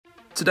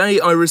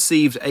Today I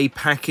received a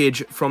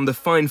package from the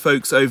fine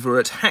folks over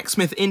at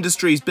Hacksmith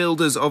Industries,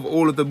 builders of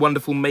all of the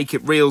wonderful Make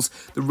It Reels,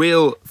 the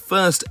real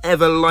first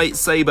ever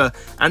lightsaber,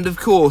 and of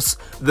course,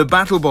 the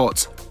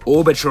BattleBot,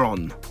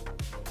 Orbitron.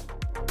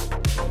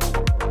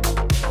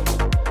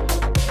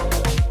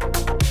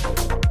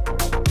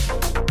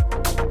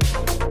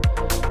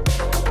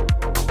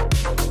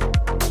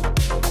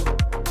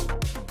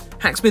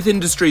 Hacksmith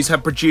Industries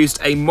have produced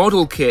a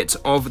model kit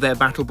of their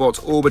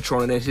BattleBot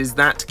Orbitron, and it is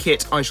that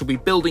kit I shall be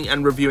building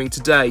and reviewing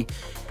today.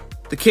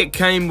 The kit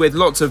came with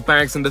lots of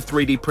bags and a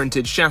 3D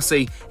printed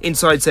chassis.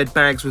 Inside said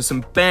bags were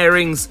some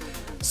bearings,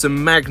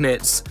 some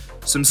magnets,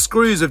 some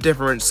screws of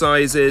different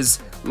sizes,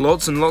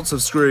 lots and lots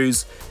of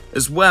screws,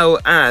 as well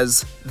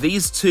as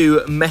these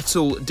two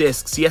metal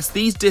discs. Yes,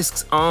 these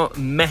discs are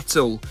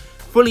metal,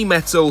 fully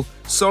metal,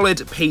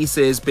 solid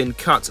pieces been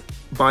cut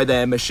by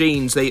their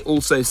machines. They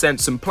also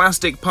sent some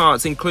plastic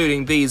parts,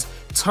 including these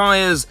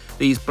tyres,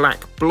 these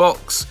black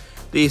blocks,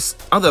 this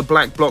other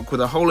black block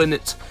with a hole in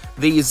it,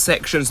 these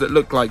sections that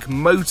look like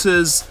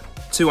motors,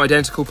 two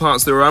identical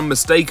parts that are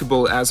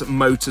unmistakable as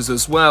motors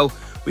as well.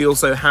 We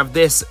also have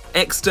this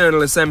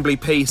external assembly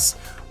piece.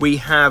 We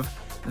have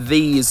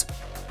these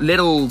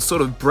little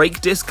sort of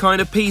brake disc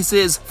kind of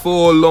pieces,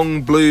 four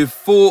long blue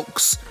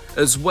forks,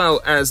 as well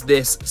as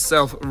this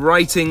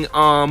self-righting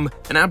arm,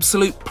 an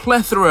absolute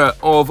plethora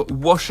of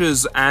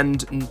washers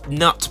and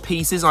nut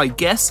pieces, I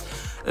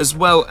guess, as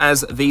well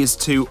as these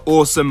two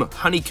awesome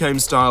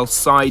honeycomb-style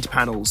side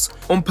panels.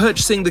 On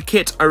purchasing the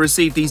kit, I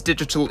received these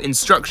digital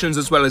instructions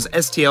as well as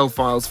STL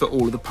files for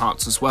all of the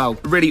parts as well.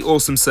 A really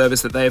awesome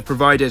service that they have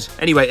provided.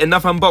 Anyway,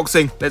 enough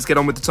unboxing, let's get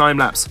on with the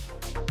time-lapse.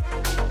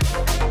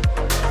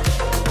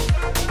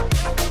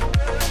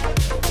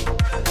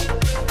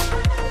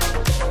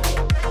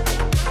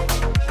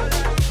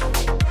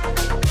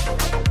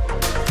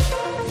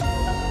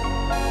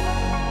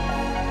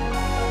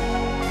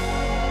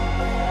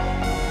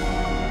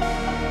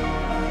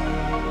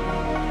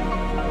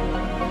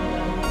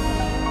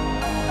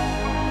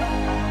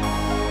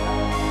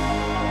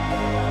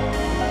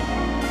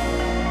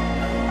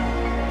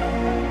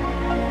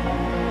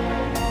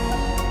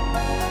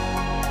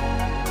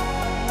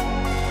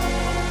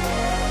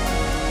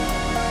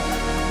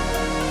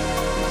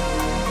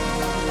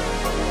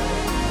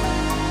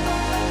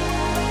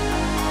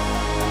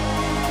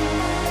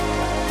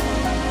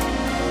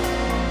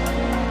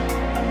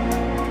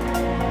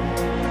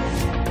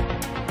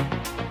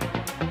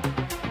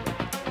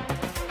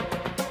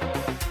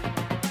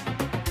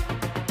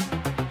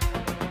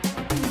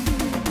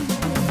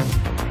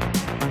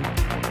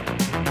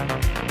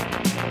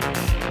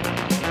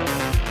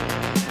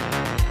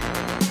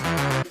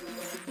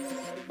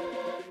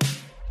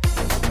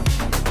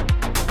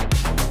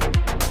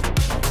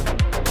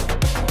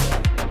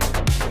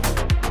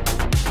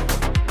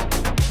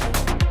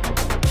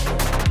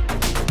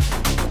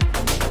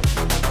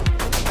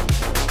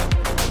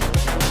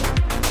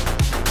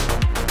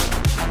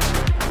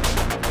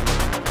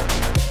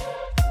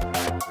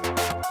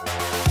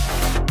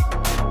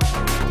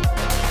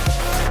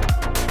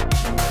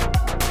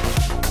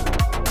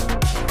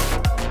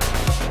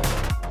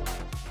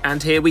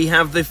 And here we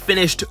have the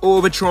finished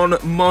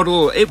Orbitron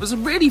model. It was a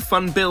really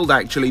fun build,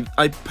 actually.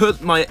 I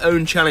put my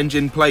own challenge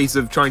in place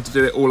of trying to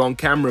do it all on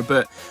camera,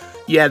 but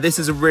yeah, this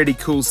is a really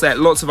cool set.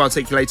 Lots of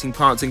articulating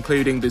parts,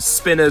 including the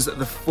spinners,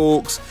 the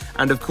forks,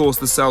 and of course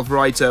the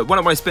self-righter. One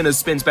of my spinners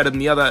spins better than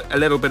the other. A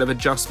little bit of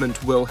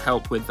adjustment will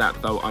help with that,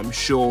 though, I'm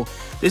sure.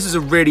 This is a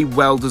really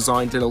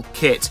well-designed little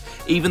kit.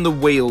 Even the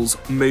wheels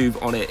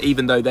move on it,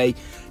 even though they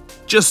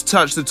just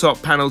touch the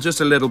top panel just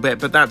a little bit,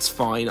 but that's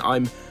fine.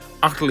 I'm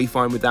utterly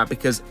fine with that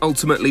because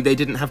ultimately they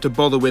didn't have to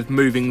bother with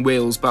moving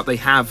wheels, but they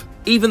have.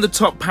 Even the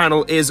top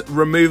panel is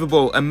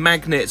removable. A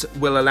magnet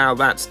will allow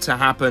that to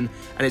happen,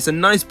 and it's a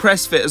nice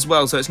press fit as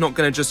well, so it's not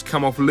going to just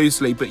come off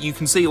loosely, but you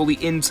can see all the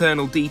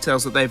internal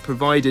details that they've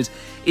provided.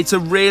 It's a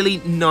really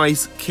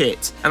nice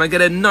kit, and I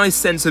get a nice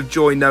sense of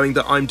joy knowing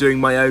that I'm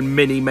doing my own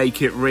mini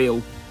Make It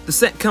Real. The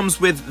set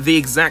comes with the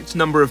exact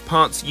number of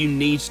parts you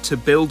need to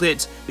build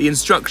it. The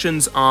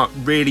instructions are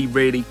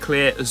really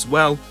clear as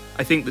well.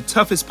 I think the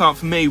toughest part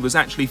for me was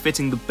actually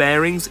fitting the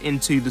bearings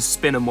into the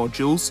spinner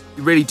modules.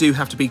 You really do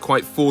have to be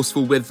quite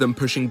forceful with them,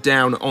 pushing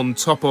down on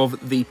top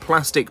of the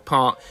plastic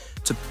part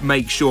to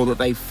make sure that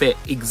they fit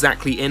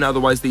exactly in,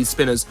 otherwise these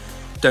spinners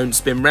don't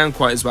spin round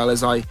quite as well,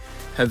 as I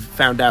have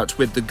found out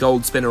with the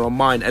gold spinner on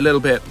mine. A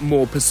little bit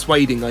more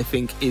persuading, I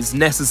think, is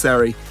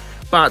necessary.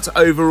 But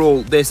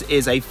overall, this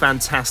is a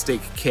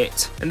fantastic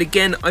kit. And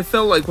again, I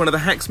felt like one of the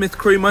Hacksmith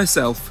crew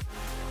myself.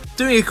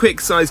 Doing a quick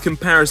size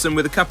comparison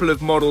with a couple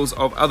of models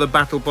of other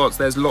BattleBots,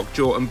 there's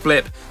Lockjaw and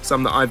Blip,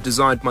 some that I've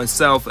designed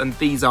myself, and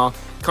these are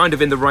kind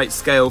of in the right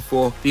scale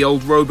for the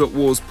old Robot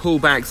Wars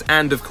pullbacks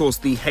and of course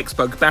the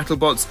Hexbug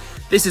BattleBots.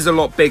 This is a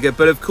lot bigger,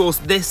 but of course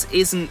this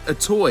isn't a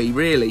toy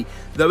really.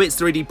 Though it's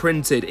 3D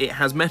printed, it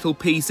has metal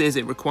pieces,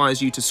 it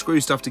requires you to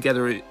screw stuff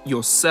together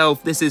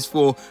yourself. This is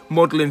for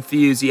model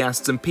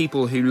enthusiasts and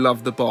people who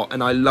love the bot,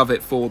 and I love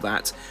it for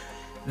that.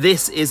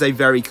 This is a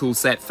very cool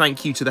set.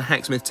 Thank you to the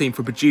Hacksmith team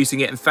for producing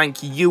it, and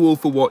thank you all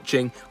for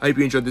watching. I hope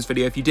you enjoyed this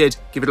video. If you did,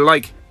 give it a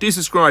like, do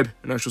subscribe,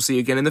 and I shall see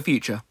you again in the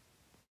future.